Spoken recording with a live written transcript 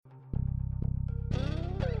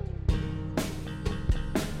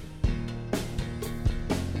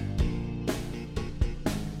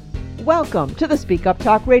Welcome to the Speak Up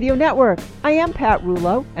Talk Radio Network. I am Pat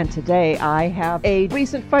Rulo, and today I have a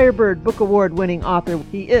recent Firebird Book Award winning author.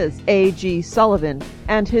 He is A.G. Sullivan,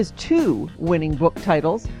 and his two winning book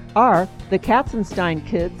titles are The Katzenstein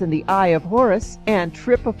Kids and the Eye of Horus and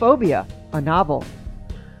Trypophobia, a novel.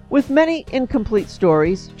 With many incomplete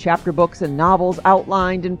stories, chapter books, and novels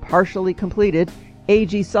outlined and partially completed,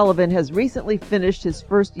 A.G. Sullivan has recently finished his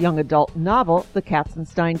first young adult novel, The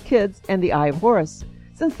Katzenstein Kids and the Eye of Horus.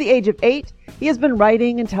 Since the age of 8, he has been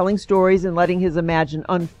writing and telling stories and letting his imagination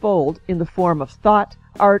unfold in the form of thought,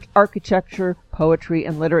 art, architecture, poetry,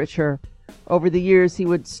 and literature. Over the years, he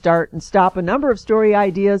would start and stop a number of story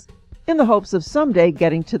ideas in the hopes of someday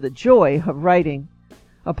getting to the joy of writing.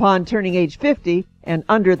 Upon turning age 50, and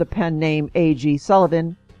under the pen name A.G.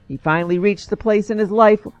 Sullivan, he finally reached the place in his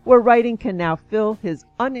life where writing can now fill his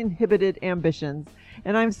uninhibited ambitions.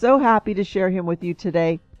 And I'm so happy to share him with you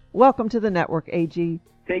today. Welcome to the network, A.G.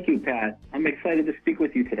 Thank you, Pat. I'm excited to speak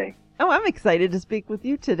with you today. Oh, I'm excited to speak with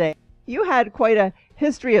you today. You had quite a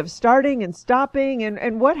history of starting and stopping,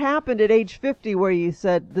 and what happened at age 50 where you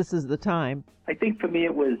said, this is the time? I think for me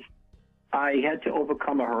it was, I had to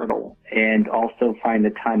overcome a hurdle and also find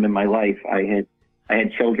the time in my life. I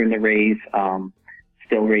had children to raise,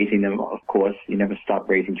 still raising them, of course. You never stop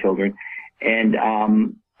raising children. And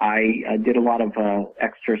I did a lot of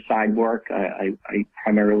extra side work. I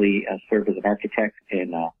primarily served as an architect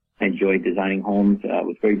and enjoyed designing homes. It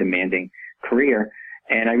was a very demanding career.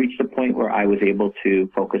 And I reached a point where I was able to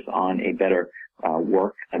focus on a better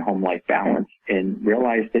work and home life balance and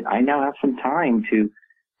realized that I now have some time to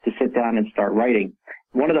sit down and start writing.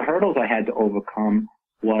 One of the hurdles I had to overcome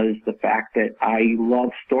was the fact that I love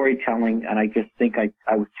storytelling, and I just think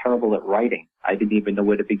I was terrible at writing. I didn't even know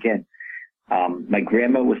where to begin. My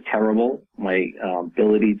grammar was terrible. My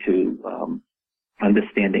ability to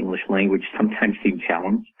understand English language sometimes seemed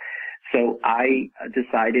challenged. So I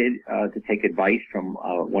decided to take advice from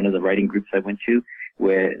one of the writing groups I went to,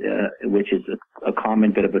 which is a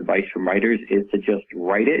common bit of advice from writers, is to just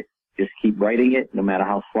write it. Just keep writing it, no matter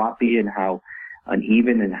how sloppy and how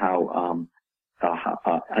uneven and how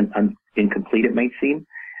incomplete it might seem.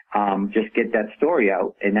 Just get that story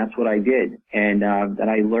out, and that's what I did. And then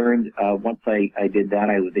I learned once I did that,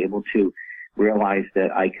 I was able to realize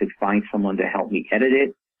that I could find someone to help me edit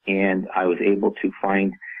it, and I was able to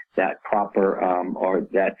find that proper or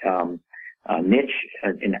that niche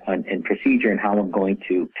and procedure in how I'm going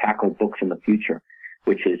to tackle books in the future,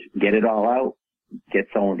 which is get it all out, get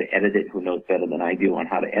someone to edit it who knows better than I do on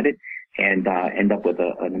how to edit, and end up with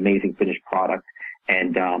an amazing finished product.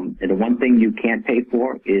 And the one thing you can't pay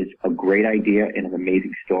for is a great idea and an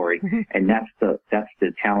amazing story. Mm-hmm. And that's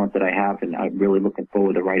the talent that I have, and I'm really looking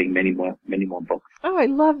forward to writing many more books. Oh, I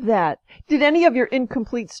love that. Did any of your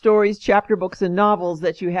incomplete stories, chapter books, and novels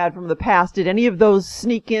that you had from the past, did any of those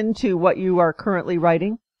sneak into what you are currently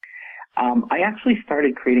writing? I actually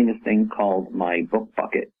started creating this thing called my book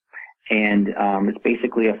bucket. And it's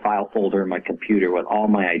basically a file folder in my computer with all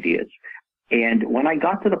my ideas. And when I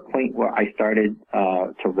got to the point where I started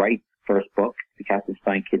to write first book, The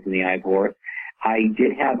Katzenstein Kids and the Eye of Horus, I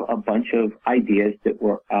did have a bunch of ideas that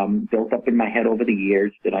were built up in my head over the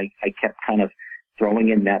years that I kept kind of throwing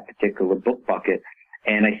in that particular book bucket.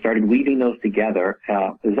 And I started weaving those together.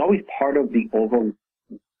 It was always part of the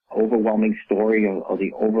overwhelming story or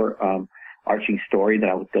the overarching story that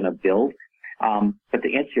I was going to build. But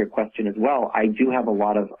to answer your question as well, I do have a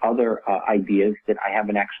lot of other ideas that I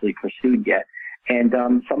haven't actually pursued yet. And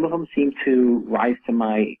some of them seem to rise to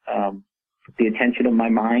my the attention of my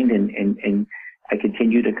mind, and I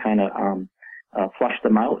continue to kind of flush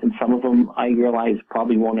them out. And some of them I realize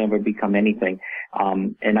probably won't ever become anything.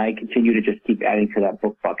 And I continue to just keep adding to that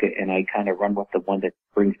book bucket, and I kind of run with the one that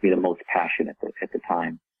brings me the most passion at the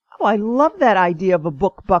time. Oh, I love that idea of a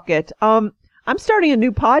book bucket. I'm starting a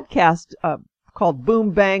new podcast called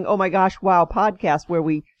Boom Bang Oh My Gosh Wow Podcast, where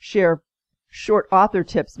we share short author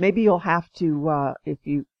tips. Maybe you'll have to, if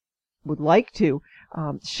you would like to,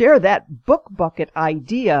 share that book bucket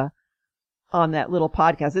idea on that little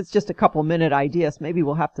podcast. It's just a couple-minute idea, so maybe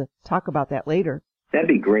we'll have to talk about that later. That'd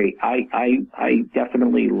be great. I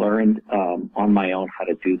definitely learned on my own how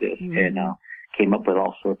to do this, mm-hmm. and came up with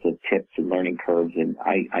all sorts of tips and learning curves, and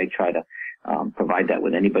I try to provide that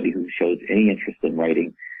with anybody who shows any interest in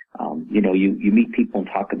writing. You meet people and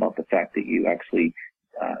talk about the fact that you actually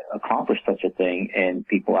accomplished such a thing, and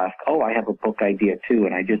people ask, oh, I have a book idea too,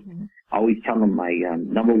 and I just mm-hmm. always tell them my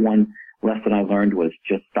number one lesson I learned was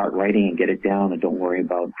just start writing and get it down, and don't worry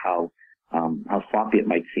about how sloppy it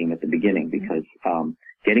might seem at the beginning, because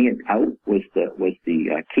getting it out was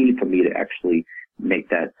the key for me to actually make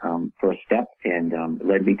that first step, and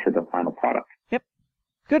led me to the final product. Yep.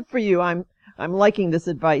 Good for you. I'm liking this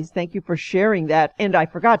advice. Thank you for sharing that. And I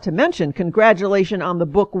forgot to mention, congratulations on the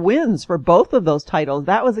book wins for both of those titles.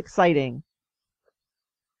 That was exciting.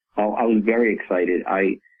 Oh, I was very excited.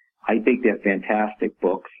 I think they're fantastic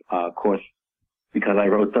books, of course, because I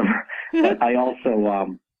wrote them. But I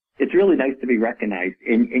also, it's really nice to be recognized.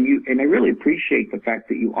 And I really appreciate the fact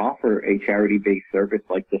that you offer a charity-based service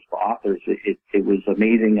like this for authors. It was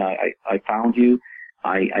amazing. I found you.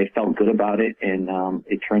 I felt good about it, and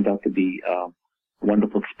it turned out to be a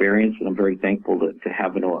wonderful experience, and I'm very thankful to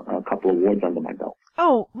have a couple awards under my belt.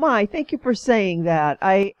 Oh, my, thank you for saying that.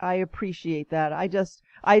 I appreciate that.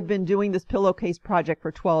 I'd been doing this pillowcase project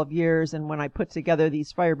for 12 years, and when I put together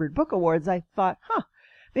these Firebird Book Awards, I thought,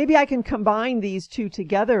 maybe I can combine these two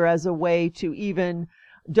together as a way to even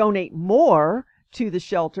donate more to the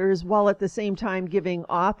shelters, while at the same time giving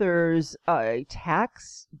authors a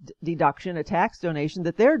tax deduction, a tax donation,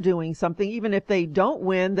 that they're doing something. Even if they don't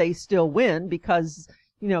win, they still win, because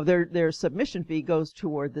their submission fee goes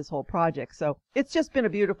toward this whole project. So it's just been a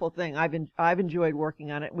beautiful thing. I've enjoyed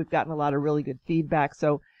working on it. We've gotten a lot of really good feedback.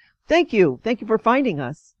 So thank you for finding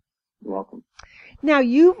us. You're welcome. Now,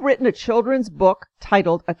 you've written a children's book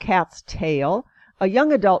titled A Cat's Tale, a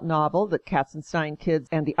young adult novel, The Katzenstein Kids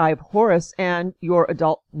and the Eye of Horus, and your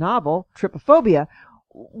adult novel, Trypophobia.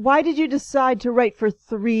 Why did you decide to write for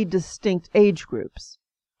 3 distinct age groups?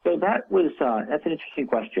 So that's an interesting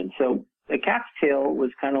question. So The Cat's Tale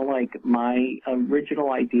was kind of like my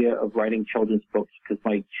original idea of writing children's books, because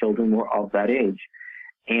my children were of that age.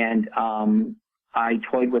 And I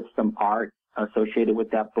toyed with some art associated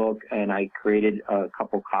with that book, and I created a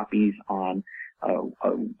couple copies on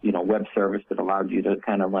web service that allowed you to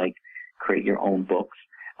kind of like create your own books,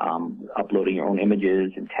 uploading your own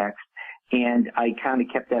images and text. And I kind of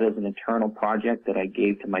kept that as an internal project that I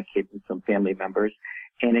gave to my kids and some family members.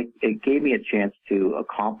 And it gave me a chance to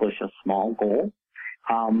accomplish a small goal.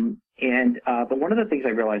 But one of the things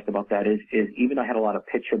I realized about that is even though I had a lot of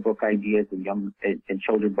picture book ideas and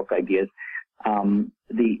children book ideas,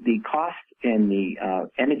 the cost and the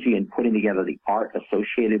energy in putting together the art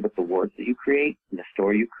associated with the words that you create and the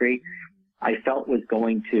story you create, I felt was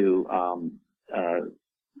going to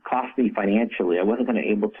cost me financially. I wasn't going to be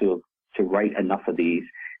able to write enough of these,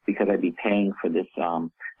 because I'd be paying for this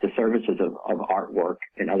the services of artwork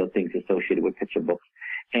and other things associated with picture books.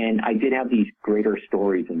 And I did have these greater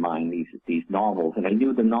stories in mind, these novels, and I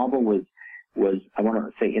knew the novel was I want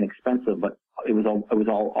to say inexpensive, but it was all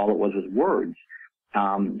words.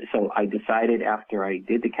 So I decided after I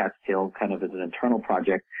did The Cat's Tale kind of as an internal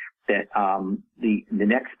project that the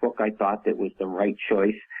next book I thought that was the right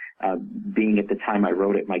choice, being at the time I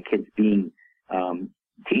wrote it, my kids being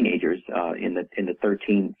teenagers in the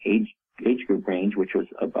 13 age group range, which was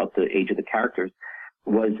about the age of the characters,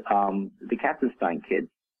 was the Katzenstein Kids.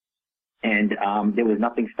 And there was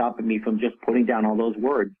nothing stopping me from just putting down all those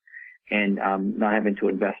words and not having to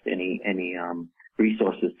invest any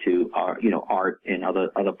resources to art and other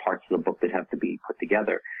parts of the book that have to be put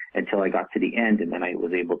together until I got to the end, and then I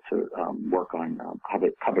was able to work on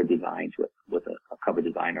cover designs with a cover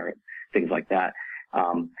designer and things like that.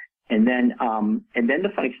 And then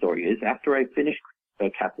the funny story is, after I finished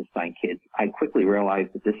Katzenstein Kids, I quickly realized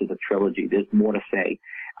that this is a trilogy. There's more to say.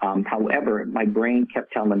 However, my brain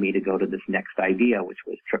kept telling me to go to this next idea, which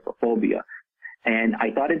was Trypophobia. And I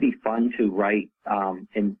thought it'd be fun to write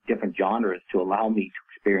in different genres to allow me to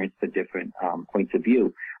experience the different points of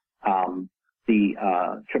view. The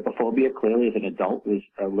Trypophobia, clearly as an adult, was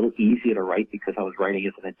a little easier to write because I was writing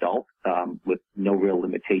as an adult with no real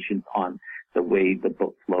limitations on the way the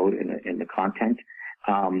book flowed in the content.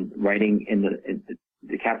 Writing in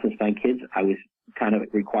the Katzenstein Kids, I was kind of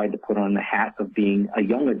required to put on the hat of being a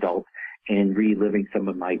young adult and reliving some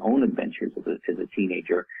of my own adventures as a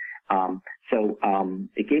teenager. So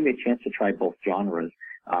it gave me a chance to try both genres.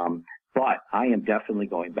 But I am definitely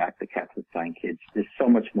going back to Katzenstein Kids. There's so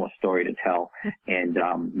much more story to tell, and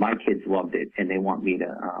my kids loved it, and they want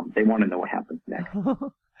to know what happens next.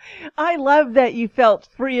 I love that you felt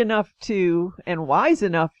free enough to, and wise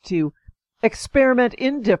enough to, experiment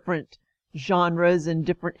in different genres and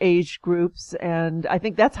different age groups. And I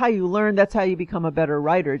think that's how you learn. That's how you become a better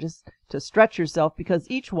writer, just to stretch yourself, because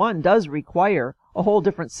each one does require a whole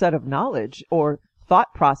different set of knowledge or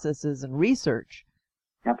thought processes and research.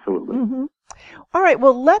 Absolutely. Mm-hmm. All right.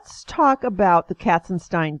 Well, let's talk about the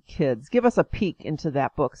Katzenstein Kids. Give us a peek into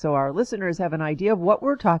that book so our listeners have an idea of what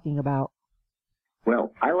we're talking about.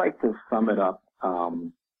 Well, I like to sum it up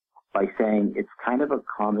by saying it's kind of a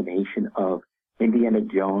combination of Indiana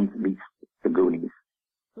Jones meets the Goonies.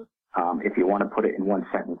 if you want to put it in one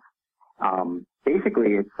sentence.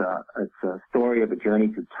 Basically, it's a story of a journey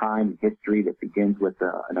through time and history that begins with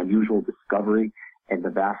an unusual discovery in the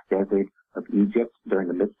vast desert of Egypt during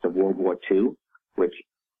the midst of World War II, which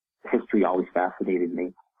history always fascinated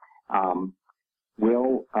me.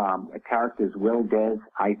 Characters Will, Des,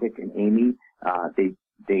 Isaac, and Amy,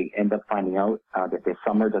 they end up finding out that their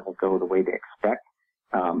summer doesn't go the way they expect.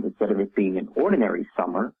 Instead of it being an ordinary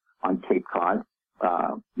summer on Cape Cod,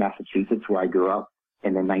 Massachusetts, where I grew up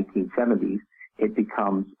in the 1970s, it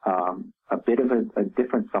becomes a bit of a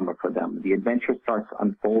different summer for them. The adventure starts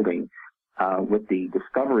unfolding with the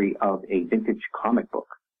discovery of a vintage comic book.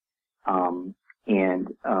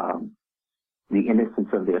 The innocence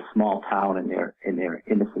of their small town and their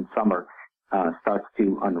innocent summer starts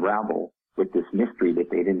to unravel with this mystery that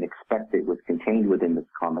they didn't expect it was contained within this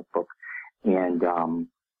comic book. And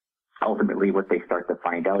ultimately what they start to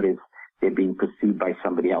find out is they're being pursued by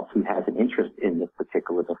somebody else who has an interest in this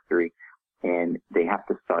particular mystery. And they have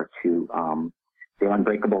to start to, their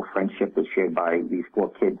unbreakable friendship is shared by these 4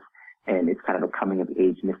 kids. And it's kind of a coming of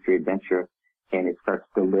age mystery adventure. And it starts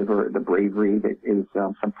to deliver the bravery that is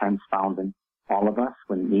sometimes found in all of us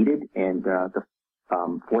when needed, and the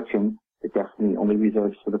fortune that destiny only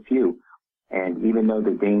reserves for the few. And even though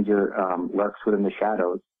the danger lurks within the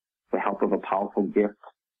shadows, the help of a powerful gift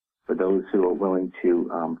for those who are willing to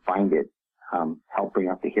find it, help bring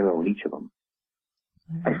out the hero in each of them.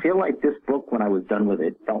 Mm-hmm. I feel like this book, when I was done with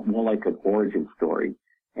it, felt more like an origin story.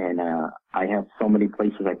 And I have so many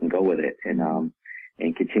places I can go with it, and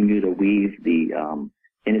continue to weave the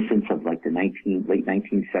innocence of like the late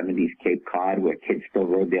 1970s Cape Cod, where kids still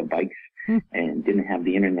rode their bikes and didn't have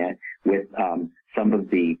the internet, with some of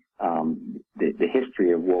the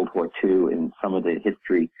history of World War II and some of the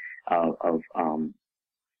history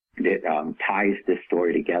that ties this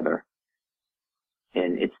story together.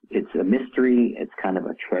 And it's a mystery. It's kind of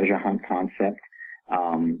a treasure hunt concept,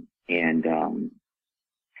 and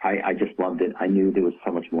I just loved it. I knew there was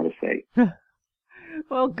so much more to say.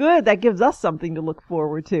 Well, good. That gives us something to look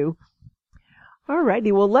forward to. All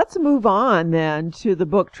righty. Well, let's move on then to the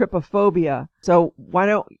book Trypophobia. So why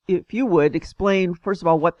don't, if you would, explain, first of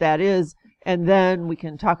all, what that is, and then we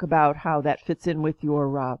can talk about how that fits in with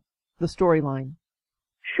your the storyline.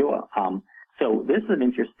 Sure. So this is an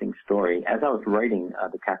interesting story. As I was writing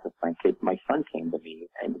The Cactus-Plant Kids, my son came to me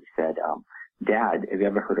and he said, Dad, have you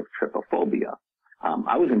ever heard of trypophobia?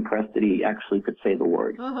 I was impressed that he actually could say the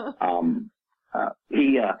word.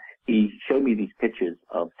 He showed me these pictures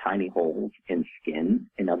of tiny holes in skin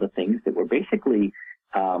and other things that were basically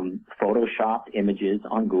photoshopped images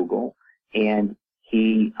on Google. And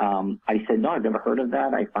I said, no, I've never heard of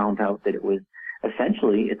that. I found out that it was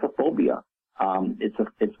essentially, it's a phobia.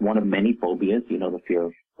 It's one of many phobias, the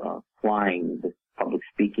fear of flying, the public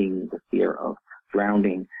speaking, the fear of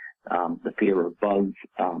drowning, the fear of bugs,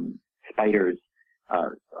 spiders.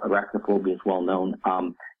 Arachnophobia is well known.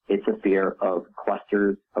 It's a fear of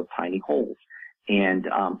clusters of tiny holes and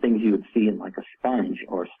things you would see in like a sponge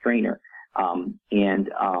or a strainer.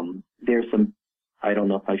 There's some, I don't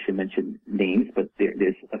know if I should mention names, but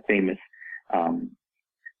there's a famous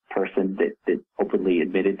person that openly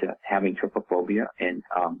admitted to having trypophobia, and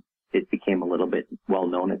it became a little bit well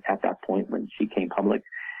known at that point when she came public.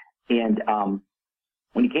 And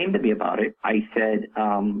when he came to me about it, I said,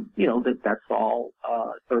 that's all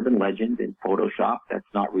urban legend and Photoshop. That's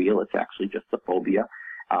not real. It's actually just a phobia.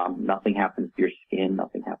 Nothing happens to your skin.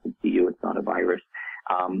 Nothing happens to you. It's not a virus.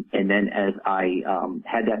 And then as I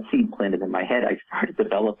had that seed planted in my head, I started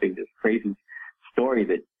developing this crazy story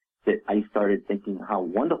that I started thinking how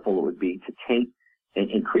wonderful it would be to take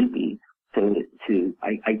and creepy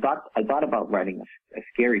I thought about writing a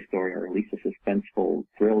scary story, or at least a suspenseful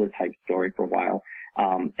thriller type story for a while.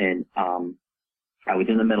 I was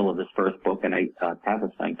in the middle of this first book, and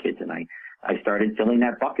Cactus-Plant Kids, and I started filling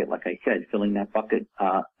that bucket, like I said,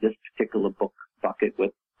 this particular book bucket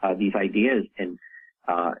with these ideas, and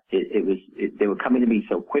they were coming to me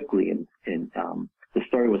so quickly, and the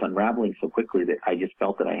story was unraveling so quickly that I just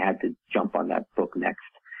felt that I had to jump on that book next.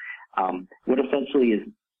 What essentially is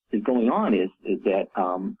going on is that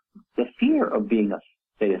the fear of being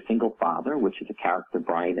a single father, which is a character,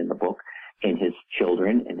 Brian, in the book, and his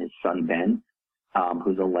children, and his son, Ben,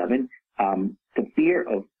 who's 11, the fear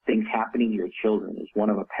of things happening to your children is one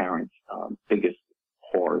of a parent's biggest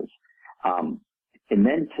horrors. And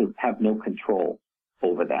then to have no control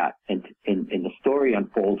over that. And the story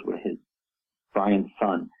unfolds where Brian's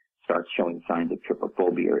son starts showing signs of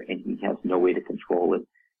trypophobia, and he has no way to control it.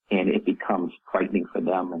 And it becomes frightening for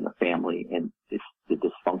them and the family, and the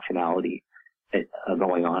dysfunctionality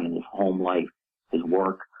going on in his home life, his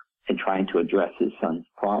work, address his son's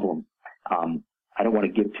problem. I don't want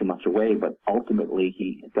to give too much away, but ultimately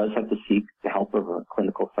he does have to seek the help of a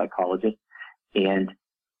clinical psychologist, and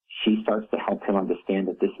she starts to help him understand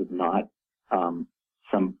that this is not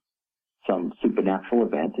some supernatural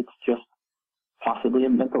event. It's just possibly a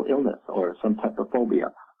mental illness or some type of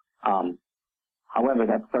phobia. However,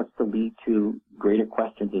 that starts to lead to greater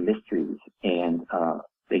questions and mysteries, and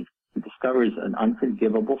he discovers an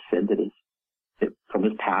unforgivable sin from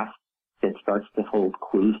his past that starts to hold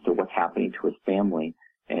clues to what's happening to his family,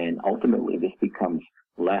 and ultimately this becomes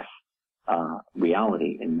less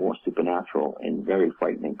reality and more supernatural and very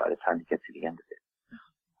frightening by the time you get to the end of it.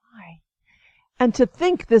 Why? And to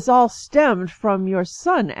think this all stemmed from your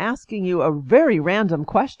son asking you a very random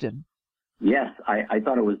question. Yes, I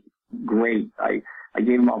thought it was great. I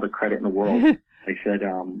gave him all the credit in the world. I said,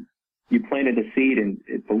 you planted a seed, and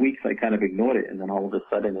for weeks I kind of ignored it, and then all of a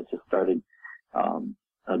sudden it just started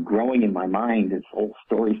growing in my mind. This whole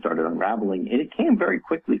story started unraveling, and it came very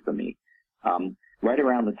quickly for me. Right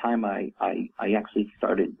around the time I actually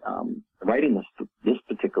started writing this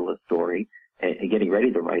particular story and getting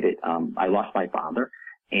ready to write it, I lost my father,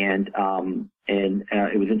 and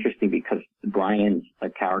it was interesting because Brian's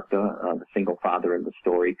character, the single father in the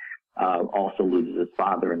story, also loses his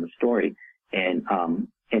father in the story, and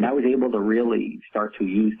I was able to really start to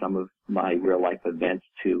use some of my real life events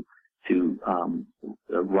to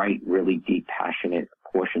write really deep, passionate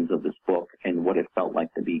portions of this book and what it felt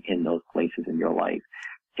like to be in those places in your life.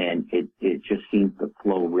 And it just seemed to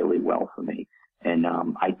flow really well for me. And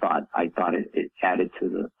I thought it added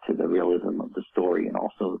to the realism of the story, and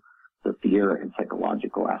also the fear and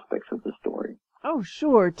psychological aspects of the story. Oh,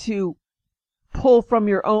 sure, to pull from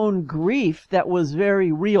your own grief that was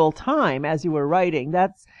very real time as you were writing.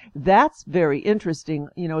 That's very interesting.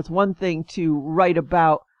 You know, it's one thing to write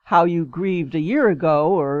about how you grieved a year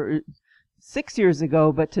ago or 6 years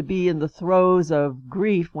ago, but to be in the throes of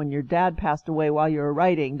grief when your dad passed away while you were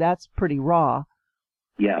writing, that's pretty raw.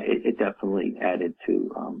 Yeah, it definitely added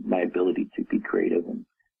to my ability to be creative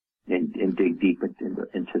and dig deep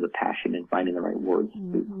into the passion and finding the right words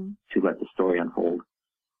to let the story unfold.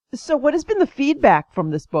 So what has been the feedback from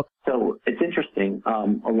this book? So it's interesting.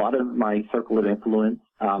 A lot of my circle of influence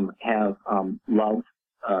have loved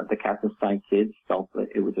the Katzenstein Kids, felt that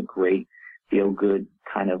it was a great, feel-good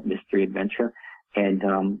kind of mystery adventure. And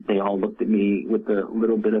they all looked at me with a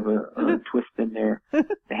little bit of a twist in their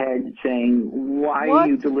head, saying, why are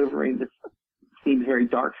you delivering this seems very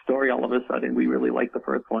dark story all of a sudden? We really like the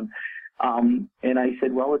first one. And I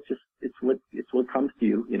said, well, it's what comes to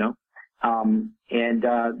you, you know. And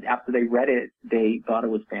after they read it, they thought it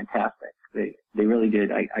was fantastic. They really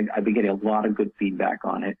did. I've been getting a lot of good feedback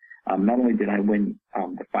on it. Not only did I win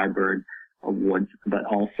the Firebird Awards, but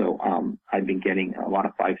also I've been getting a lot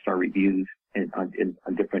of 5-star reviews on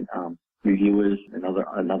different reviewers and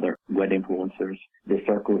other web influencers. The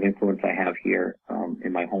circle of influence I have here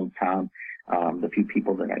in my hometown, the few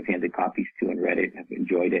people that I've handed copies to and read it have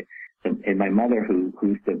enjoyed it. And my mother,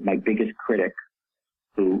 who's my biggest critic,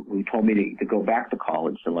 who told me to go back to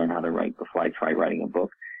college to learn how to write before I tried writing a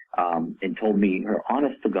book, and told me her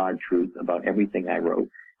honest-to-God truth about everything I wrote,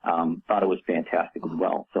 thought it was fantastic as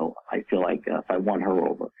well. So I feel like if I won her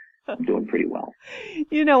over, I'm doing pretty well.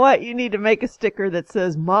 You know what? You need to make a sticker that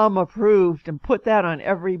says Mom approved and put that on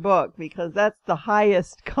every book, because that's the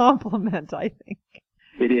highest compliment, I think.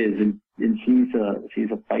 It is, and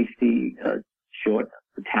she's a feisty, short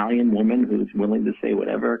Italian woman who's willing to say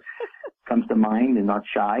whatever comes to mind and not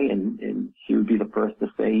shy, and she would be the first to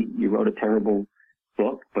say you wrote a terrible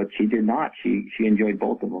book, but she did not. She enjoyed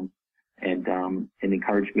both of them and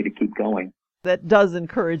encouraged me to keep going. That does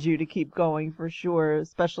encourage you to keep going for sure,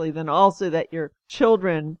 especially then also that your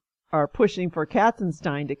children are pushing for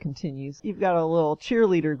Katzenstein to continue. You've got a little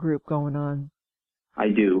cheerleader group going on. I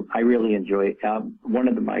do. I really enjoy it. One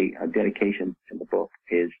of my dedications in the book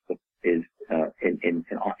is in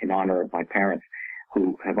honor of my parents,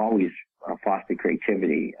 who have always fostered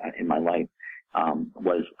creativity in my life.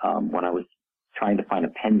 Was when I was trying to find a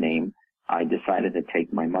pen name, I decided to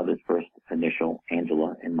take my mother's first initial,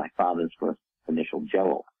 Angela, and my father's first initial,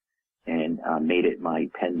 Gerald, and made it my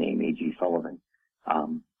pen name, A.G. Sullivan,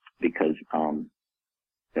 because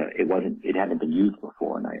it hadn't been used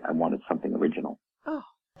before, and I wanted something original. Oh,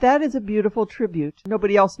 that is a beautiful tribute.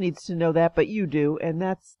 Nobody else needs to know that, but you do, and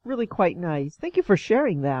that's really quite nice. Thank you for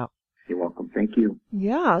sharing that. You're welcome. Thank you.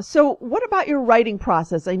 Yeah. So what about your writing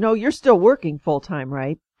process? I know you're still working full-time,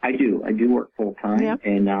 right? I do. I do work full-time, yeah.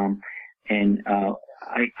 and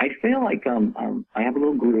I feel like I have a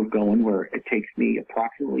little groove going where it takes me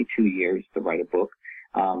approximately 2 years to write a book.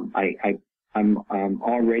 I I'm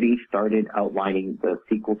already started outlining the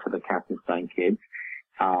sequel to the Katzenstein Kids.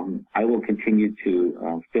 I will continue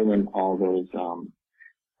to fill in all those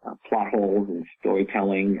plot holes and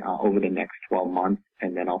storytelling over the next 12 months,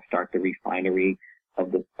 and then I'll start the refinery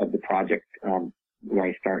of the project, where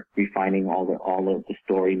I start refining all of the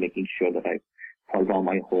story, making sure that I plug all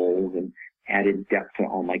my holes and added depth to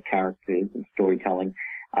all my characters and storytelling.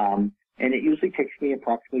 And it usually takes me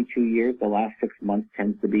approximately 2 years. The last 6 months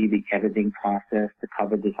tends to be the editing process, the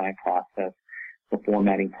cover design process, the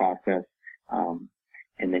formatting process,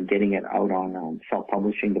 and then getting it out on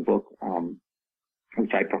self-publishing the book,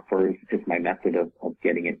 which I prefer is my method of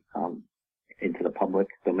getting it into the public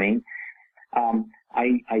domain.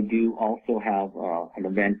 I do also have an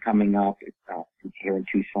event coming up here in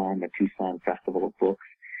Tucson, the Tucson Festival of Books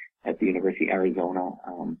at the University of Arizona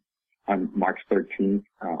on March 13th.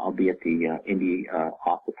 I'll be at the Indie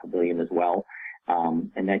Author Pavilion as well,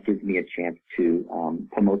 and that gives me a chance to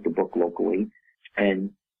promote the book locally.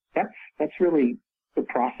 And that's really the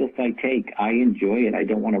process I take. I enjoy it. I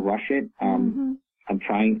don't want to rush it. I'm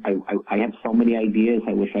trying. I have so many ideas.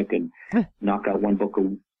 I wish I could knock out one book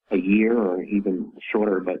a year or even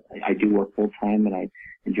shorter, but I do work full time and I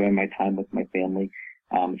enjoy my time with my family.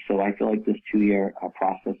 So I feel like this 2-year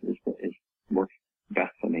process works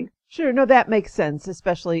best for me. Sure. No, that makes sense,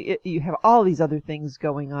 especially you have all these other things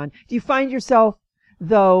going on. Do you find yourself,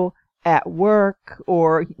 though, at work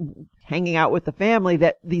or hanging out with the family,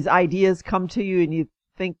 that these ideas come to you and you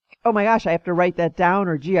think, oh my gosh, I have to write that down,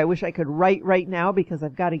 or gee, I wish I could write right now because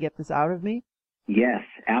I've got to get this out of me? Yes,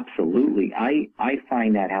 absolutely. I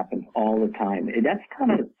find that happens all the time. And that's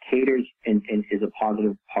kind of caters and is a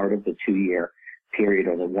positive part of the 2-year period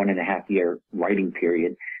or the 1.5-year writing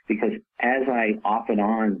period, because as I off and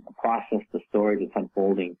on process the story that's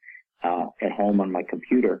unfolding at home on my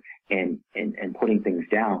computer and putting things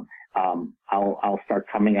down, I'll start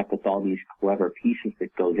coming up with all these clever pieces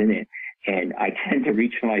that goes in it, and I tend to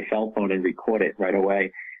reach for my cell phone and record it right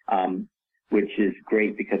away, which is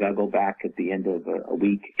great because I'll go back at the end of a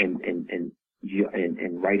week and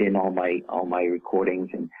write in all my recordings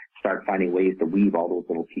and start finding ways to weave all those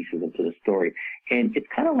little pieces into the story. And it's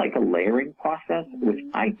kind of like a layering process, which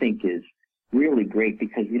I think is really great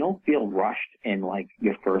because you don't feel rushed in like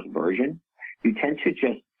your first version. You tend to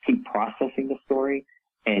just keep processing the story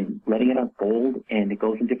and letting it unfold, and it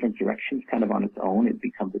goes in different directions kind of on its own. It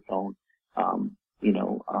becomes its own,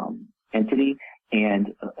 entity.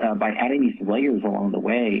 And by adding these layers along the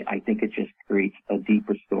way, I think it just creates a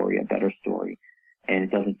deeper story, a better story. And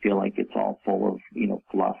it doesn't feel like it's all full of,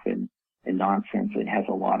 fluff and nonsense. It has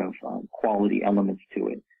a lot of quality elements to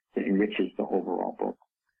it that enriches the overall book.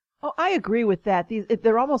 Oh, I agree with that.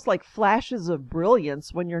 They're almost like flashes of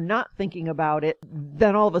brilliance when you're not thinking about it.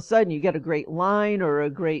 Then all of a sudden you get a great line or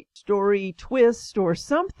a great story twist or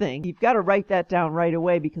something. You've got to write that down right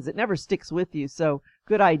away because it never sticks with you. So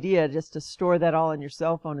good idea just to store that all on your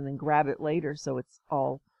cell phone and then grab it later. So it's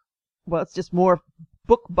it's just more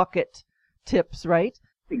book bucket tips, right?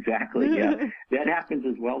 Exactly. Yeah. That happens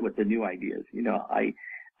as well with the new ideas.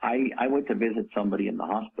 I went to visit somebody in the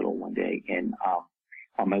hospital one day, and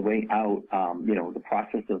on my way out, the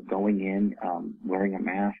process of going in, wearing a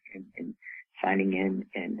mask and signing in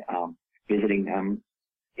and visiting them,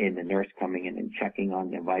 and the nurse coming in and checking on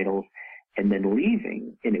their vitals, and then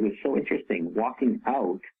leaving. And it was so interesting. Walking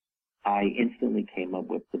out, I instantly came up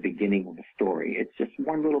with the beginning of the story. It's just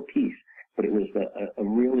one little piece, but it was a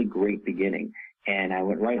really great beginning. And I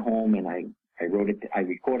went right home and I wrote it, I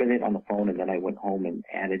recorded it on the phone, and then I went home and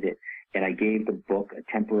added it. And I gave the book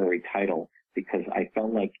a temporary title because I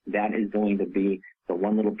felt like that is going to be the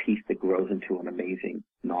one little piece that grows into an amazing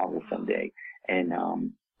novel someday. And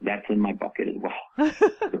that's in my bucket as well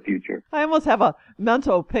for the future. I almost have a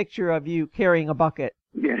mental picture of you carrying a bucket.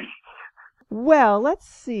 Yes. Well, let's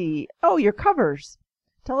see. Oh, your covers.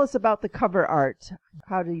 Tell us about the cover art.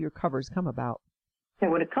 How do your covers come about? Yeah,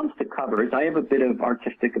 when it comes to covers, I have a bit of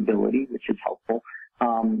artistic ability, which is helpful.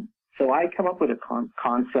 So I come up with a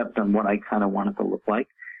concept on what I kind of want it to look like.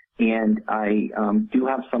 And I do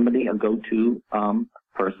have somebody, a go-to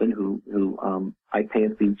person who I pay a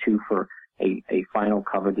fee to for a final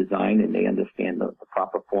cover design, and they understand the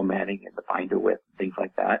proper formatting and the binder width, things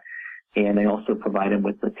like that. And I also provide them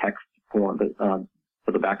with the text for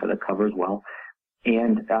the back of the cover as well.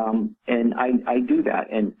 And I do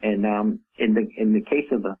that. And in the case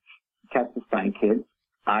of the Katzenstein Kids,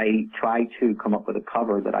 I try to come up with a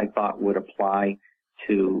cover that I thought would apply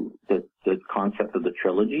to the concept of the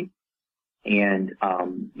trilogy and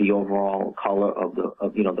the overall color of the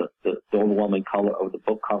overwhelming color of the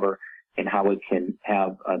book cover, and how it can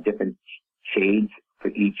have different shades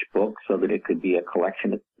for each book so that it could be a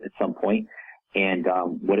collection at some point, and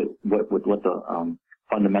what the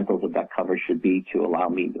fundamentals of that cover should be to allow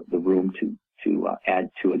me the room to add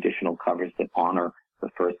 2 additional covers that honor the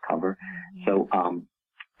first cover. So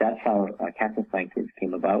that's how Katzenstein Kids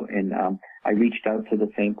came about, and I reached out to the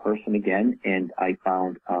same person again, and I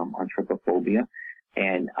found on Trypophobia,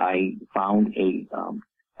 and I found a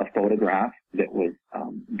photograph that was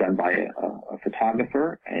done by a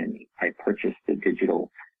photographer, and I purchased the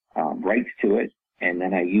digital rights to it, and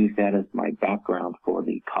then I used that as my background for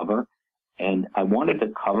the cover. And I wanted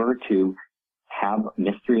the cover to have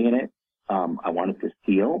mystery in it. I wanted to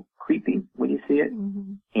feel creepy when you see it,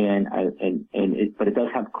 but it does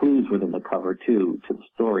have clues within the cover too to the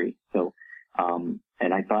story. So,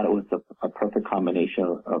 and I thought it was a perfect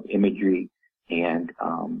combination of imagery and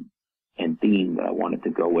theme that I wanted to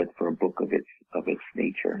go with for a book of its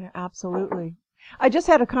nature. Yeah, absolutely. I just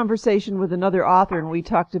had a conversation with another author, and we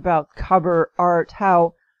talked about cover art,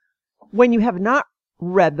 how when you have not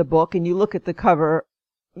read the book and you look at the cover,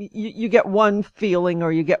 you get one feeling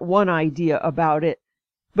or you get one idea about it.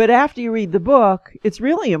 But after you read the book, it's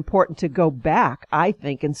really important to go back, I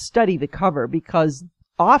think, and study the cover, because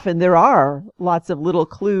often there are lots of little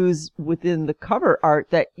clues within the cover art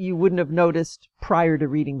that you wouldn't have noticed prior to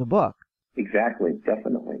reading the book. Exactly,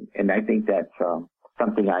 definitely. And I think that's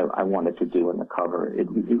something I wanted to do in the cover. It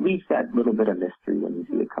leaves that little bit of mystery when you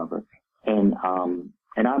see the cover. And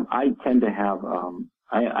I tend to have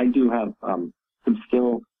I do have some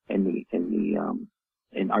skill in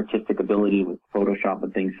artistic ability with Photoshop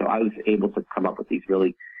and things, so I was able to come up with these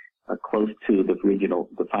really close to the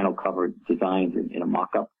final cover designs in a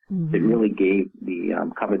mock-up. It really gave the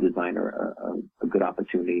cover designer a good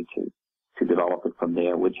opportunity to develop it from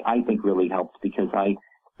there, which I think really helped, because my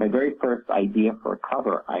very first idea for a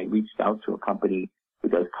cover, I reached out to a company who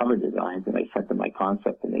does cover designs, and I sent them my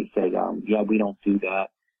concept, and they said, yeah, we don't do that.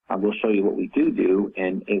 We'll show you what we do.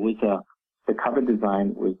 And it was the cover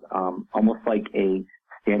design was almost like a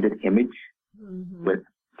standard image with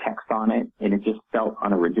text on it, and it just felt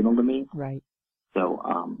unoriginal to me. Right. So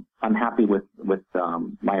I'm happy with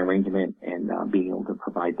my arrangement and being able to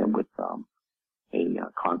provide them with a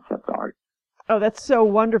concept art. Oh, that's so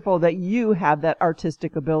wonderful that you have that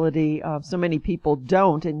artistic ability. So many people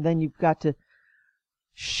don't, and then you've got to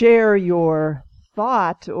share your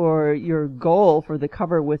thought or your goal for the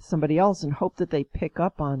cover with somebody else and hope that they pick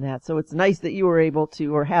up on that. So it's nice that you were able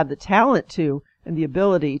to, or have the talent to, and the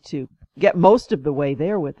ability to get most of the way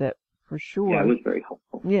there with it, for sure. Yeah, it was very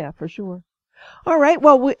helpful. Yeah, for sure. All right.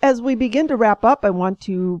 Well, as we begin to wrap up, I want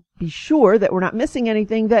to be sure that we're not missing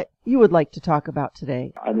anything that you would like to talk about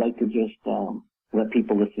today. I'd like to just let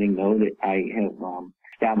people listening know that I have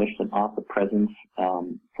established an author presence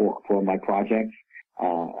for my projects.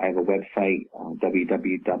 I have a website,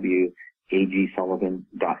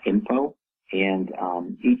 www.agsullivan.info, and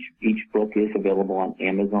each book is available on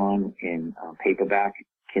Amazon in paperback,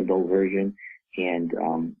 Kindle version, and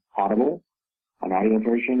Audible, an audio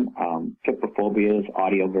version. Trypophobia's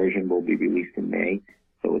audio version will be released in May,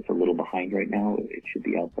 so it's a little behind right now. It should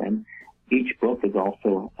be out then. Each book is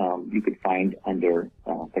also, you could find under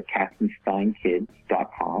the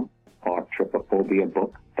KatzensteinKids.com or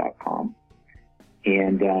trypophobiabook.com.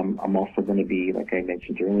 And I'm also going to be, like I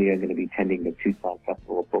mentioned earlier, going to be attending the Tucson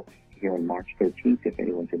Festival of Books here on March 13th, if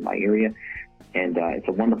anyone's in my area. And it's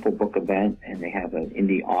a wonderful book event, and they have an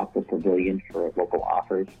indie author pavilion for local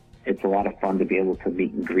authors. It's a lot of fun to be able to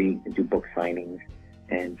meet and greet and do book signings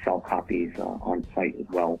and sell copies on site as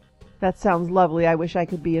well. That sounds lovely. I wish I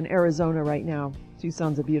could be in Arizona right now.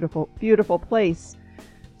 Tucson's a beautiful, beautiful place.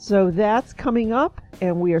 So that's coming up,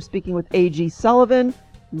 and we are speaking with A.G. Sullivan.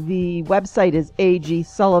 The website is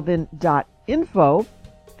agsullivan.info,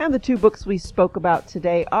 and the 2 books we spoke about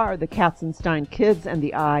today are The Katzenstein Kids and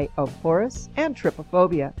the Eye of Horus, and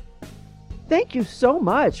Trypophobia. Thank you so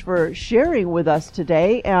much for sharing with us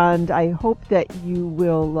today, and I hope that you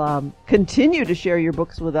will continue to share your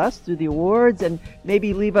books with us through the awards, and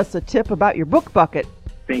maybe leave us a tip about your book bucket.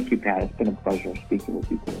 Thank you, Pat. It's been a pleasure speaking with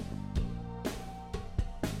you today.